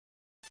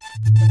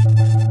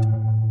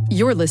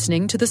You're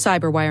listening to the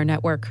Cyberwire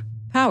Network,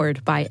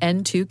 powered by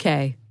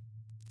N2K.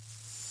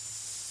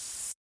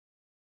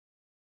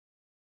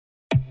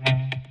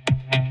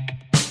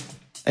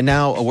 And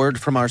now a word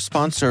from our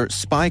sponsor,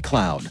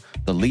 SpyCloud,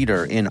 the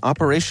leader in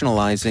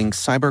operationalizing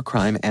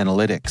cybercrime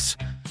analytics.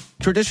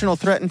 Traditional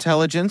threat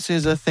intelligence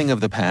is a thing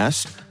of the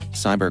past.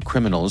 Cyber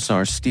criminals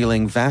are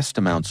stealing vast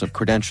amounts of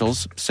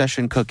credentials,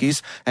 session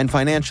cookies, and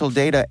financial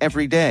data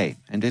every day,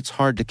 and it's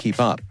hard to keep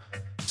up.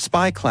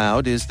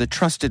 SpyCloud is the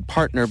trusted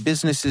partner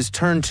businesses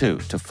turn to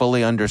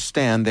fully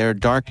understand their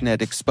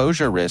darknet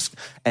exposure risk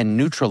and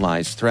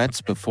neutralize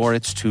threats before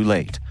it's too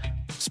late.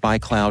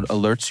 SpyCloud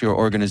alerts your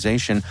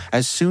organization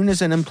as soon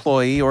as an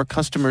employee or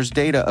customer's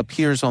data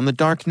appears on the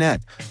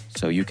darknet,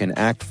 so you can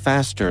act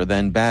faster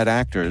than bad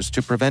actors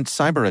to prevent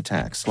cyber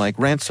attacks like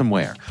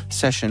ransomware,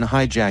 session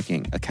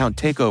hijacking, account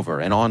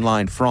takeover, and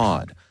online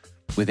fraud.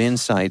 With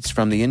insights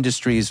from the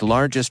industry's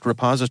largest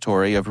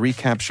repository of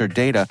recaptured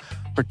data,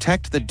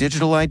 protect the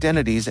digital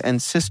identities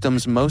and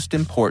systems most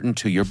important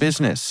to your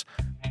business.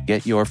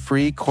 Get your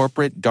free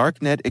corporate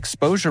darknet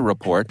exposure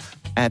report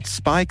at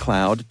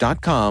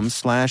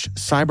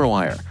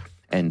spycloud.com/cyberwire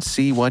and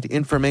see what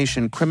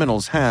information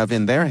criminals have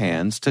in their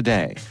hands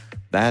today.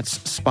 That's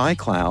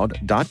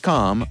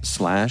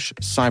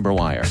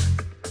spycloud.com/cyberwire.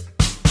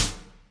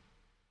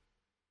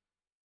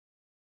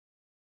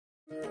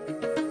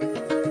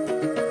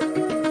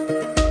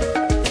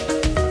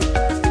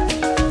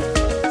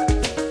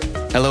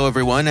 Hello,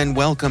 everyone, and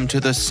welcome to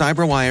the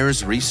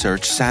CyberWire's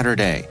Research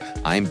Saturday.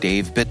 I'm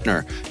Dave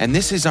Bittner, and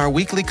this is our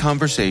weekly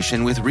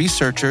conversation with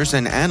researchers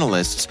and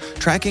analysts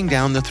tracking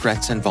down the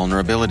threats and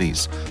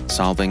vulnerabilities,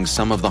 solving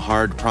some of the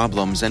hard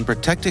problems, and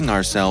protecting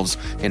ourselves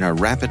in a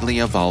rapidly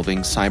evolving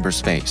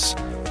cyberspace.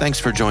 Thanks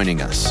for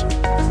joining us.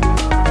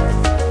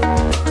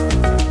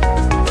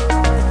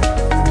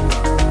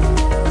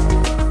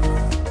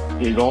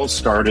 It all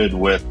started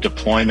with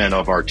deployment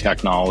of our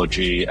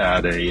technology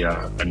at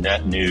a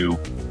net new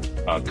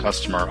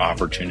customer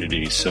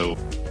opportunity. So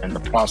in the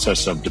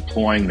process of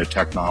deploying the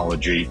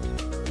technology,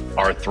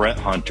 our threat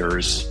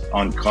hunters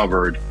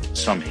uncovered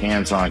some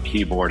hands-on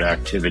keyboard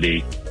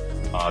activity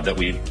that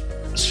we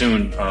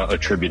soon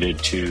attributed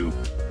to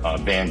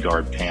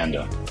Vanguard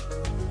Panda.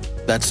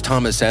 That's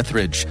Thomas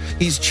Etheridge.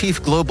 He's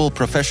Chief Global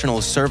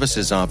Professional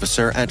Services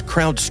Officer at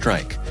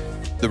CrowdStrike.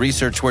 The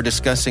research we're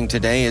discussing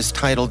today is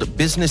titled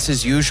Business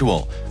as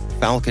Usual.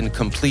 Falcon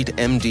Complete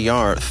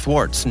MDR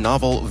thwarts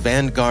novel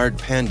Vanguard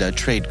Panda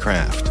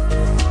tradecraft.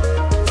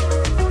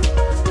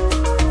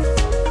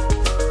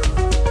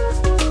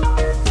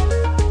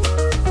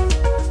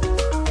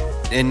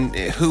 And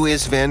who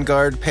is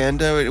Vanguard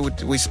Panda,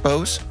 we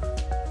suppose?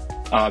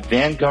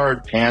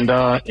 Vanguard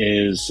Panda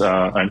is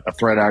a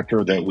threat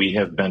actor that we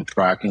have been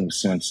tracking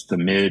since the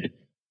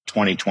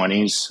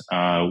mid-2020s.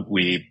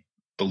 We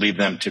believe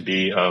them to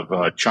be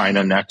of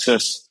China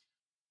nexus,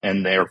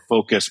 and they're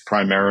focused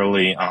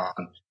primarily on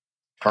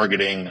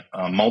targeting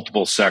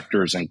multiple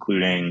sectors,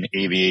 including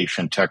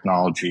aviation,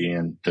 technology,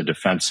 and the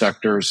defense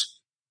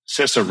sectors.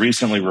 CISA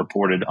recently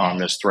reported on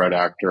this threat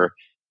actor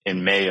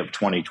in May of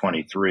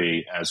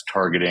 2023 as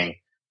targeting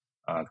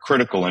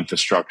critical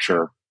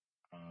infrastructure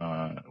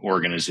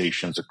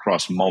organizations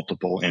across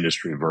multiple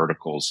industry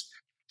verticals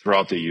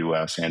throughout the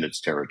U.S. and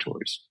its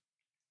territories.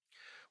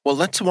 Well,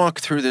 let's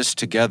walk through this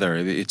together.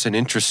 It's an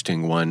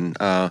interesting one.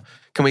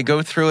 Can we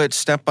go through it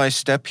step by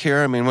step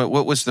here? I mean,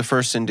 what was the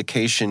first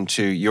indication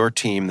to your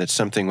team that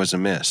something was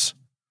amiss?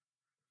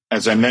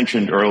 As I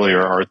mentioned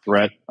earlier, our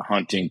threat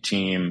hunting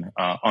team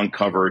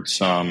uncovered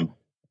some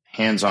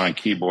hands-on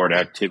keyboard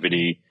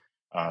activity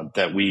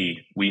that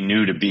we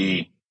knew to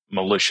be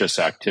malicious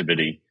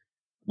activity.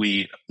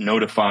 We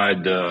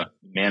notified the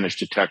managed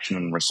detection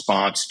and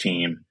response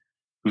team,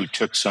 who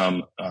took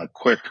some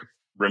quick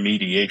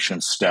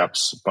remediation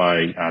steps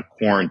by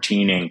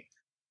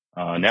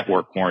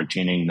network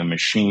quarantining the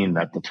machine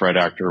that the threat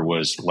actor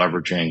was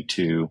leveraging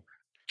to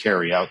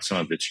carry out some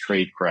of its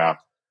tradecraft.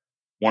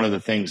 One of the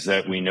things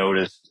that we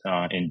noticed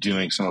in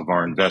doing some of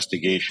our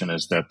investigation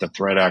is that the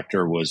threat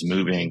actor was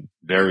moving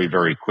very,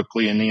 very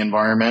quickly in the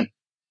environment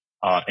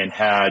and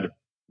had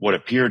what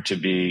appeared to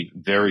be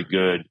a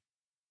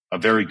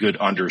very good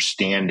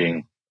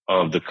understanding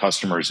of the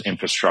customer's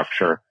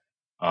infrastructure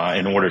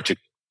in order to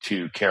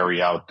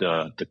carry out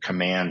the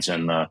commands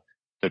and the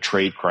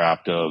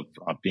tradecraft of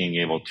being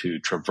able to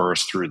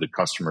traverse through the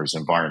customer's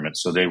environment.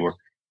 So they were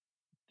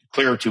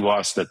clear to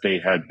us that they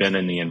had been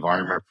in the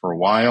environment for a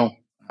while,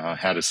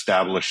 had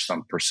established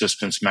some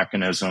persistence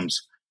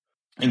mechanisms,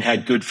 and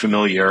had good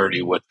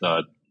familiarity with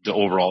the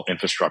overall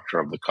infrastructure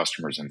of the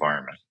customer's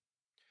environment.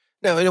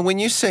 Now, when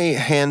you say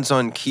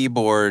hands-on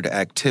keyboard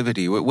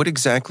activity, what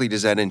exactly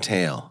does that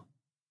entail?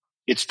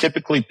 It's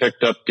typically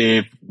picked up,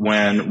 Dave,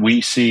 when we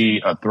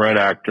see a threat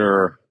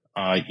actor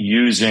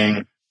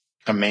using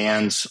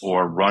commands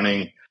or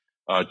running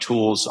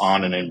tools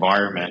on an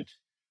environment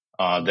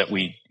that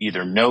we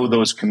either know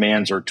those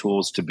commands or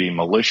tools to be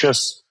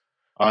malicious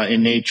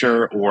in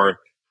nature, or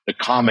the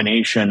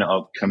combination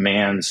of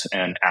commands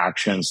and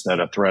actions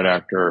that a threat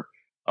actor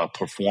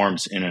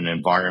performs in an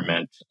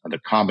environment, the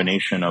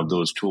combination of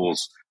those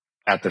tools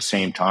at the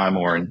same time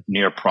or in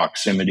near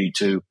proximity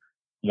to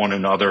one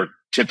another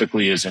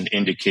typically is an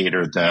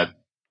indicator that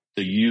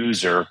the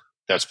user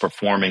that's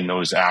performing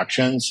those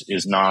actions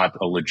is not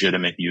a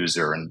legitimate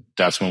user. And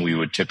that's when we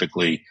would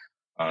typically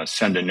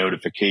send a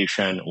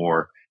notification,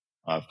 or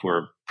if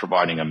we're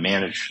providing a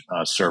managed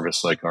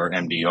service like our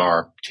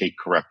MDR, take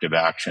corrective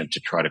action to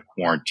try to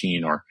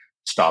quarantine or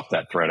stop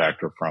that threat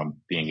actor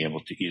from being able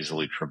to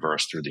easily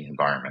traverse through the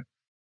environment.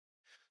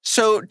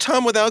 So,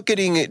 Tom, without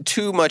getting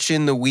too much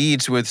in the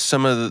weeds with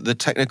some of the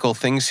technical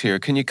things here,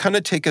 can you kind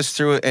of take us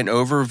through an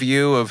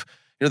overview of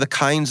the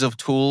kinds of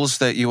tools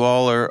that you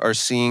all are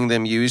seeing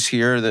them use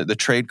here, the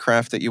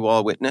tradecraft that you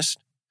all witnessed?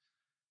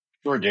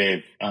 Sure,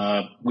 Dave.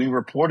 We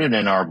reported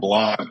in our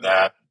blog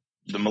that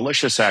the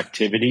malicious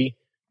activity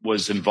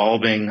was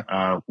involving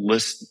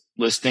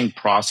listing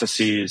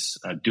processes,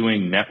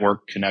 doing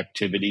network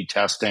connectivity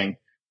testing,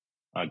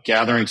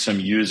 gathering some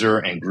user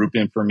and group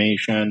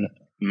information,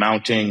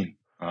 mounting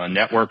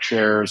network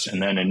shares,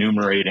 and then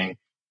enumerating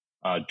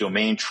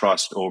domain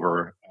trust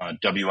over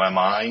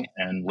WMI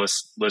and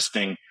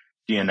listing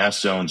DNS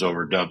zones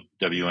over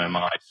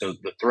WMI. So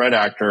the threat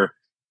actor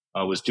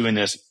was doing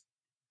this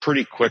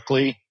pretty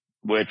quickly,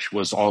 which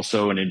was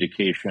also an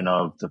indication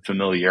of the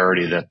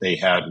familiarity that they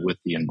had with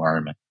the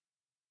environment.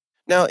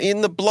 Now,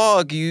 in the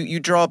blog, you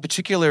draw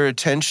particular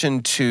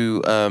attention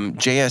to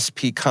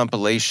JSP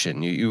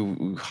compilation.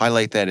 You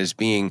highlight that as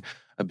being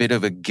a bit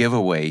of a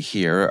giveaway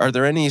here. Are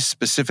there any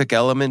specific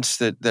elements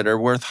that are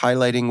worth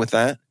highlighting with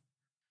that?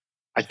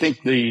 I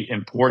think the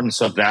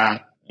importance of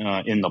that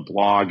in the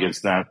blog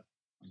is that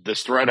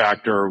this threat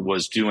actor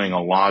was doing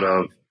a lot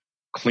of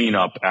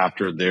cleanup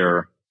after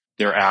their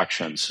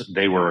actions.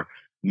 They were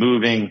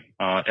moving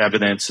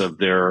evidence of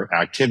their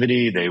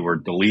activity. They were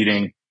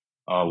deleting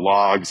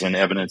logs and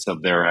evidence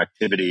of their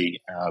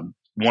activity.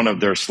 One of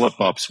their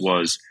slip-ups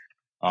was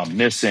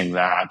missing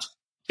that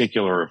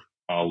particular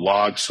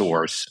log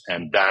source,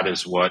 and that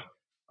is what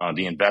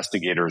the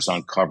investigators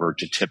uncovered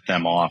to tip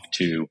them off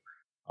to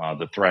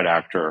the threat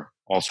actor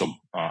also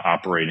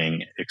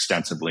operating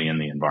extensively in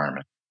the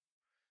environment.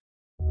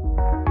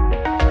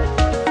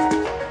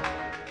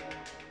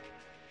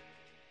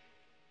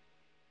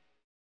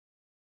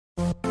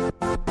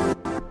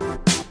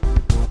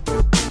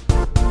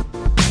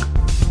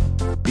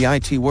 The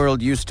IT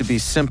world used to be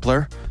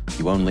simpler.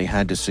 You only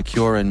had to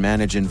secure and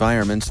manage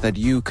environments that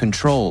you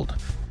controlled.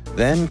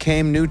 Then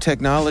came new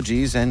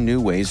technologies and new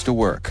ways to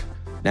work.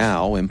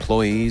 Now,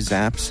 employees,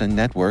 apps, and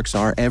networks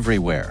are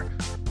everywhere.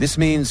 This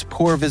means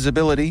poor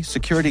visibility,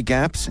 security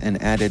gaps,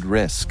 and added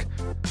risk.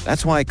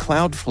 That's why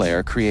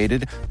Cloudflare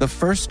created the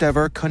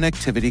first-ever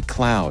connectivity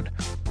cloud.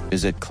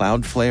 Visit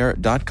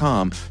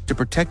cloudflare.com to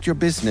protect your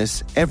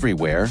business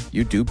everywhere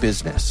you do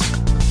business.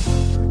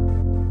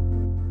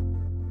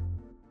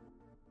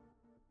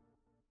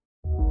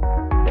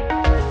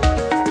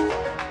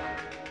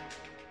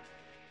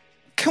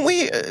 Can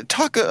we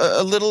talk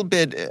a little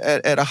bit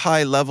at a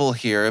high level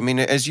here? I mean,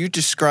 as you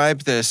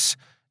describe this,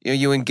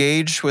 you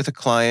engage with a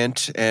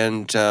client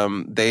and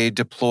they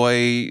deploy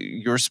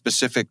your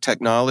specific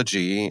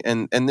technology,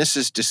 and this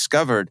is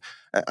discovered.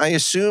 I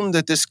assume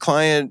that this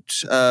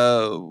client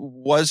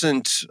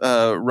wasn't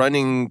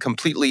running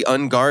completely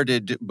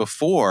unguarded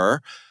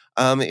before.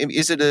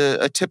 Is it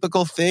a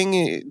typical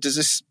thing? Does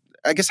this?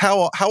 I guess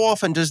how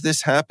often does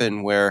this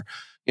happen where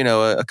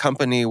a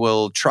company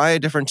will try a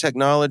different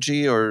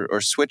technology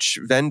or switch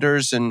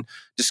vendors and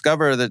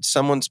discover that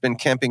someone's been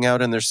camping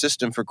out in their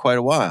system for quite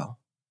a while?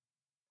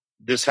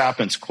 This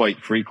happens quite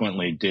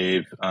frequently,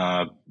 Dave,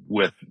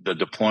 with the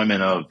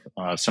deployment of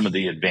some of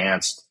the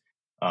advanced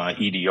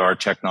EDR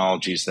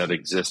technologies that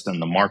exist in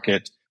the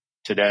market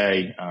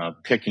today.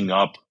 Picking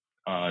up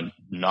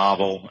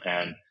novel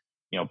and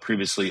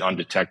previously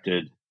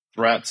undetected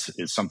threats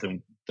is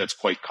something that's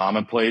quite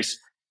commonplace.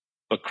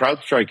 But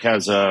CrowdStrike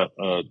has a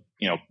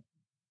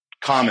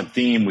common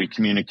theme we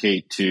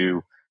communicate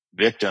to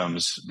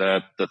victims,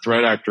 that the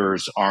threat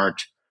actors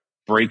aren't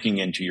breaking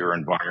into your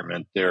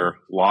environment, they're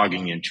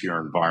logging into your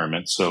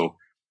environment. So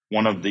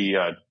one of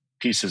the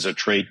pieces of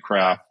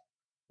tradecraft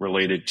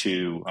related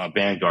to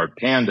Vanguard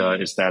Panda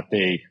is that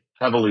they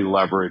heavily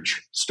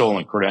leverage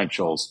stolen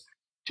credentials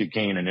to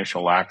gain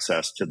initial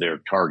access to their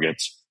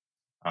targets.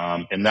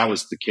 And that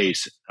was the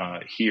case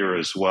here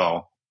as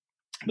well.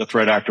 The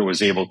threat actor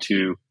was able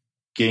to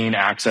gain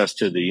access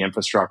to the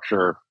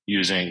infrastructure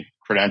using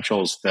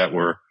credentials that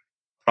were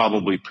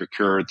probably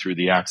procured through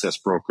the access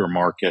broker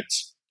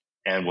markets,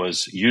 and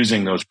was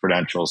using those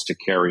credentials to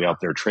carry out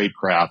their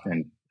tradecraft,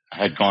 and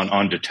had gone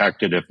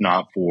undetected if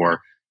not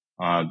for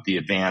the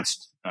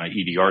advanced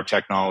EDR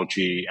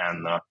technology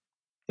and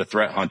the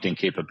threat hunting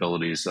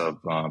capabilities of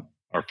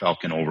our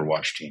Falcon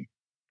Overwatch team.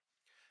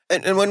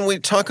 And when we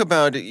talk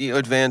about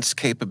advanced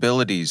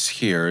capabilities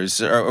here,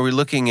 are we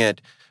looking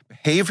at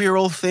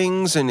behavioral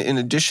things and in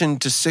addition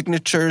to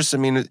signatures? I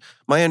mean,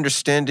 my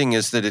understanding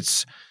is that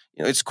it's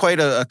quite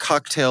a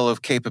cocktail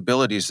of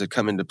capabilities that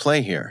come into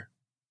play here.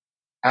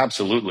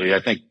 Absolutely.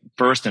 I think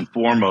first and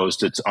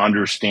foremost, it's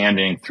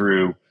understanding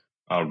through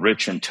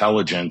rich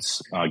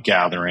intelligence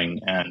gathering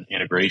and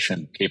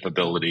integration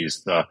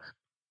capabilities, the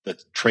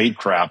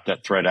tradecraft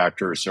that threat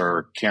actors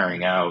are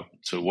carrying out.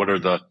 So what are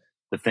the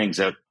things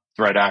that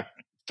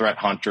threat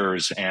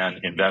hunters and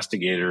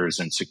investigators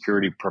and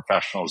security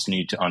professionals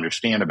need to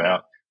understand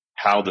about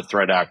how the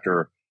threat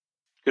actor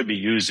could be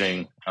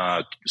using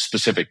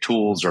specific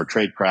tools or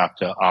tradecraft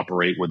to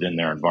operate within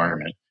their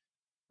environment.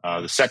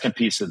 The second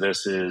piece of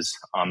this is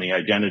on the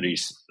identity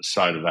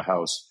side of the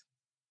house,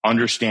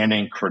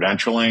 understanding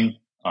credentialing,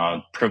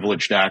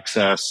 privileged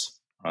access,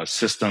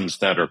 systems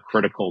that are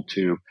critical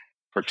to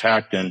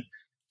protect, and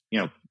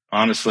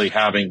honestly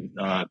having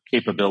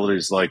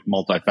capabilities like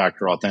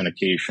multi-factor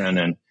authentication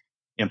and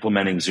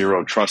implementing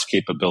zero trust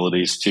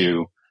capabilities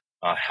to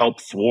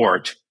help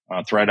thwart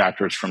threat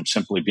actors from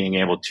simply being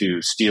able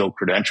to steal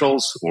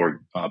credentials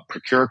or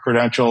procure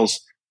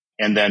credentials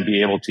and then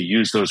be able to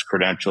use those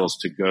credentials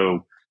to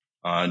go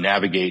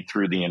navigate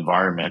through the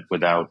environment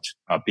without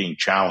being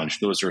challenged.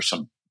 Those are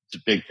some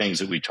big things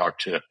that we talk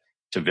to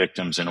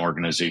victims and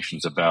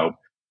organizations about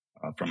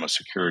from a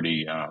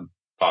security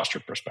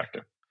posture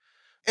perspective.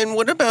 And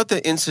what about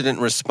the incident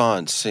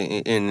response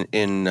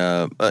in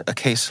a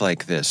case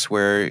like this,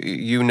 where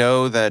you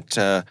know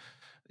that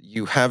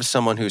you have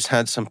someone who's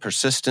had some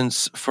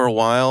persistence for a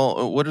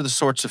while? What are the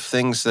sorts of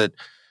things that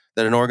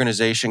an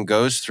organization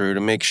goes through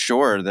to make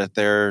sure that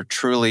they're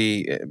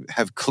truly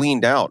have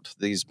cleaned out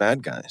these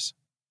bad guys?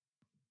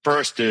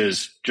 First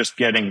is just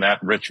getting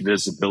that rich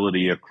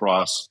visibility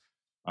across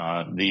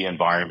the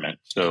environment.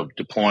 So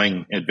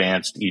deploying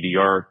advanced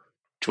EDR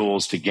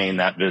tools to gain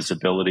that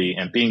visibility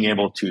and being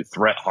able to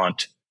threat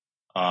hunt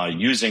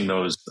using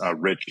those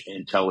rich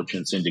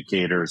intelligence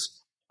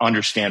indicators,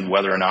 understand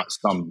whether or not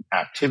some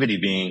activity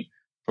being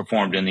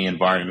performed in the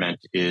environment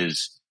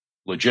is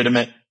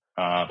legitimate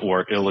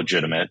or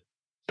illegitimate.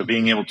 So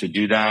being able to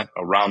do that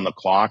around the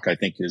clock, I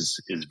think,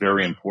 is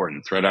very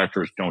important. Threat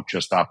actors don't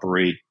just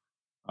operate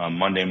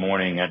Monday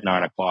morning at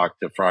 9 o'clock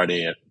to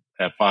Friday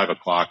at 5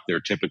 o'clock. They're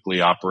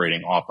typically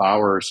operating off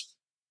hours.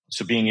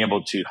 So being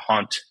able to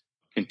hunt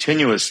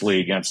continuously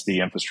against the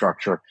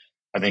infrastructure,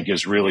 I think,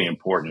 is really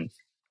important.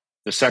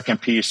 The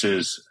second piece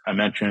is, I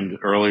mentioned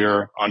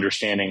earlier,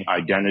 understanding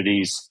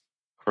identities,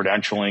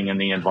 credentialing in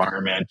the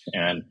environment,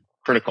 and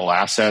critical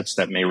assets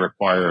that may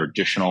require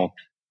additional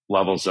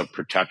levels of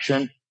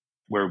protection,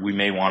 where we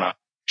may want to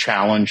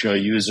challenge a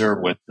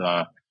user with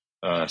a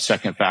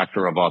second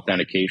factor of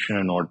authentication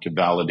in order to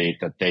validate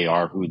that they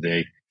are who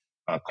they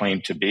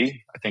claim to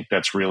be. I think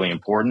that's really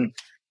important.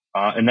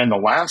 And then the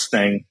last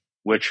thing,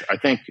 which I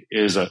think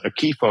is a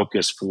key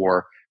focus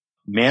for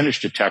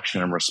managed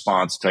detection and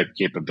response type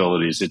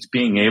capabilities, it's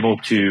being able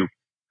to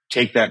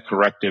take that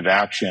corrective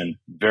action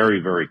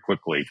very, very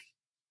quickly.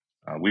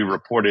 We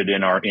reported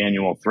in our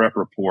annual threat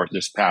report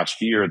this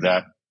past year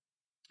that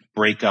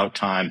breakout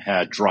time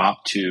had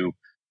dropped to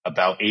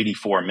about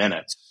 84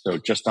 minutes. So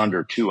just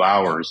under 2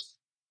 hours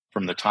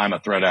from the time a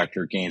threat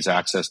actor gains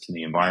access to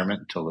the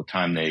environment until the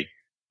time they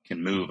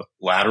can move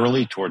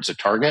laterally towards a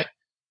target.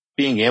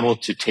 Being able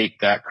to take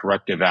that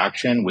corrective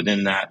action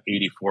within that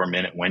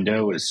 84-minute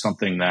window is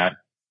something that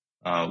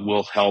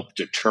will help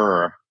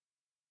deter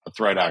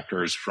threat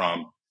actors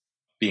from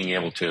being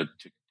able to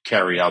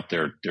carry out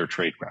their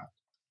tradecraft.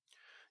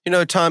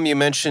 Tom, you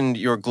mentioned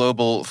your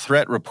global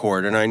threat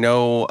report, and I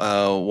know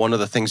one of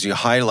the things you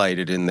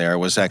highlighted in there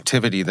was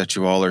activity that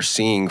you all are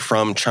seeing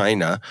from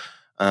China.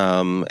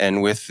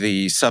 And with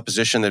the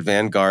supposition that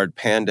Vanguard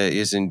Panda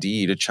is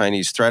indeed a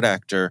Chinese threat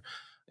actor,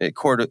 it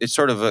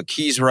sort of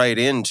keys right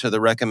into the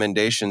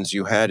recommendations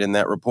you had in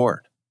that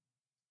report.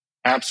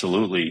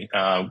 Absolutely.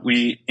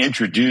 We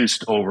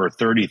introduced over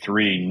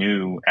 33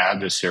 new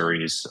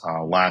adversaries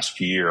last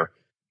year,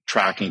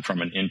 tracking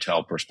from an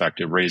intel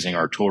perspective, raising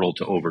our total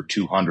to over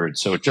 200.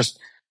 So it just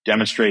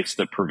demonstrates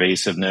the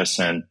pervasiveness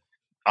and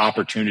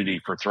opportunity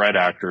for threat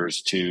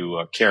actors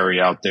to carry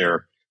out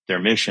their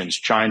missions.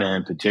 China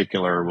in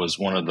particular was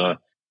one of the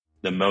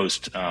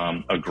most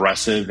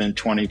aggressive in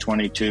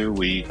 2022.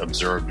 We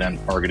observed them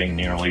targeting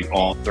nearly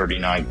all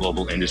 39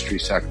 global industry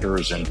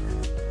sectors and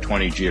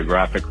 20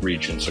 geographic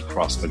regions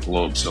across the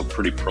globe. So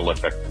pretty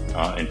prolific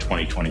in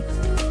 2022.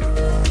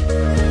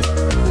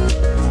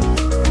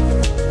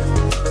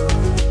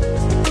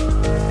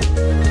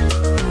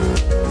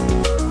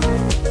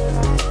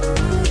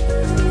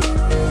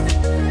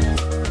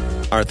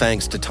 Our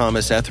thanks to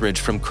Thomas Etheridge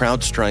from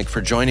CrowdStrike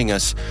for joining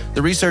us.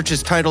 The research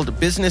is titled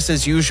Business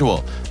as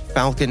Usual.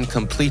 Falcon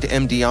Complete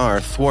MDR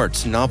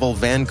Thwarts Novel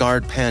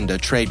Vanguard Panda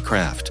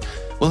Tradecraft.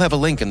 We'll have a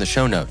link in the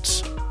show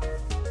notes.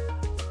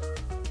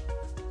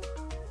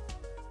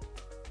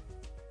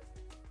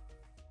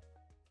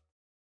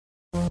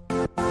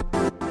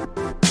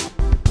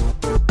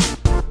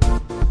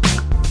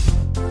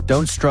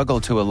 Don't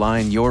struggle to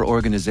align your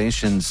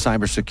organization's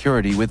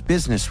cybersecurity with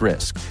business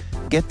risk.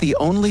 Get the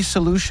only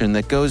solution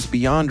that goes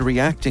beyond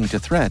reacting to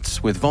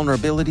threats with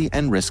vulnerability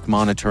and risk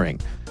monitoring.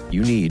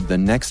 You need the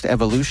next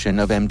evolution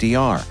of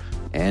MDR,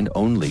 and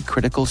only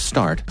Critical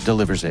Start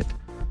delivers it.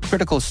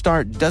 Critical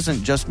Start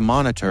doesn't just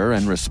monitor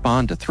and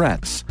respond to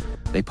threats.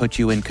 They put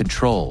you in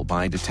control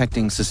by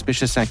detecting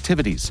suspicious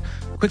activities,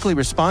 quickly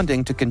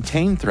responding to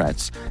contain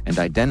threats, and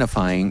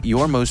identifying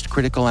your most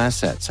critical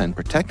assets and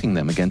protecting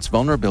them against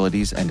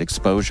vulnerabilities and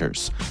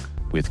exposures.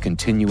 With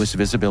continuous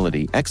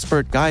visibility,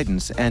 expert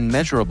guidance, and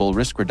measurable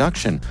risk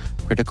reduction,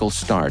 Critical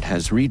Start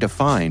has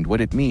redefined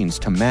what it means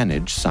to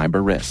manage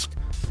cyber risk.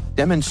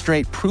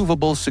 Demonstrate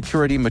provable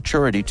security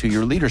maturity to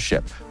your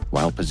leadership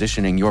while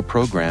positioning your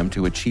program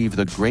to achieve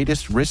the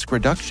greatest risk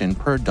reduction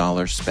per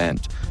dollar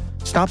spent.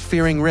 Stop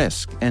fearing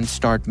risk and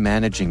start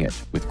managing it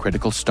with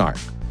Critical Start.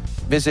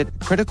 Visit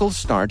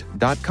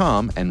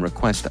criticalstart.com and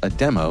request a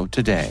demo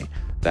today.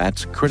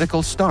 That's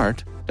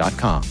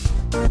criticalstart.com.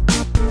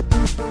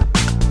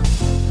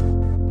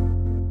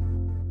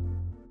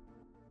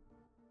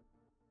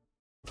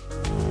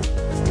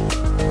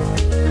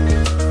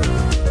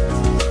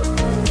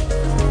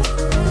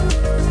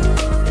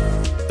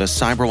 The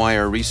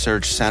CyberWire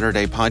Research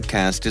Saturday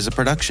podcast is a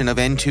production of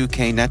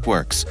N2K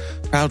Networks,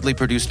 proudly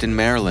produced in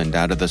Maryland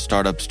out of the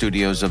startup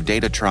studios of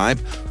Data Tribe,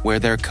 where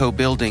they're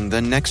co-building the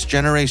next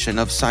generation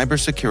of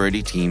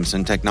cybersecurity teams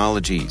and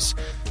technologies.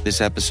 This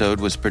episode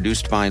was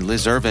produced by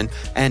Liz Irvin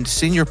and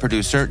senior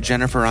producer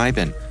Jennifer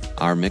Iben.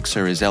 Our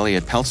mixer is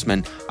Elliot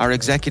Peltzman, our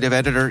executive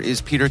editor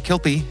is Peter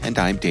Kilpie, and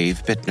I'm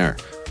Dave Bittner.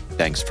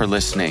 Thanks for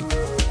listening.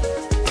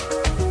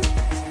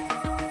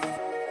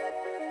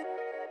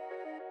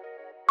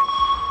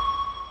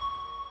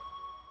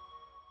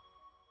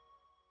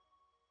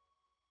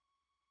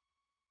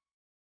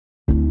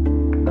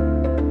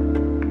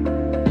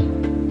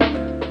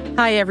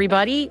 Hi,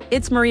 everybody.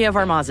 It's Maria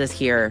Varmazes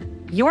here,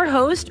 your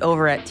host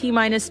over at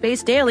T-Minus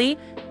Space Daily,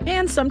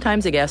 and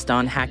sometimes a guest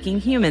on Hacking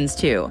Humans,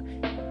 too.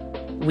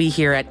 We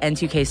here at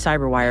N2K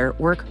CyberWire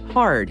work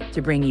hard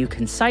to bring you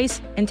concise,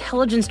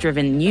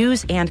 intelligence-driven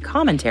news and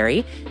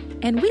commentary,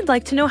 and we'd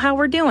like to know how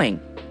we're doing.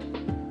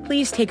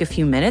 Please take a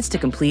few minutes to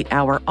complete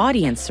our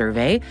audience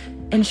survey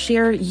and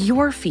share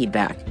your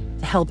feedback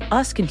to help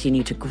us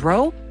continue to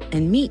grow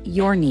and meet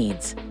your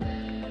needs.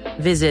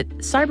 Visit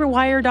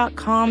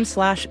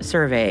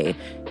cyberwire.com/survey.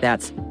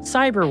 That's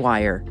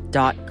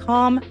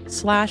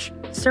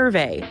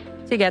cyberwire.com/survey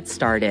to get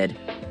started.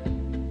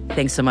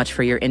 Thanks so much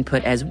for your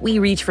input as we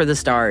reach for the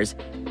stars.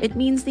 It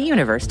means the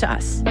universe to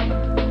us.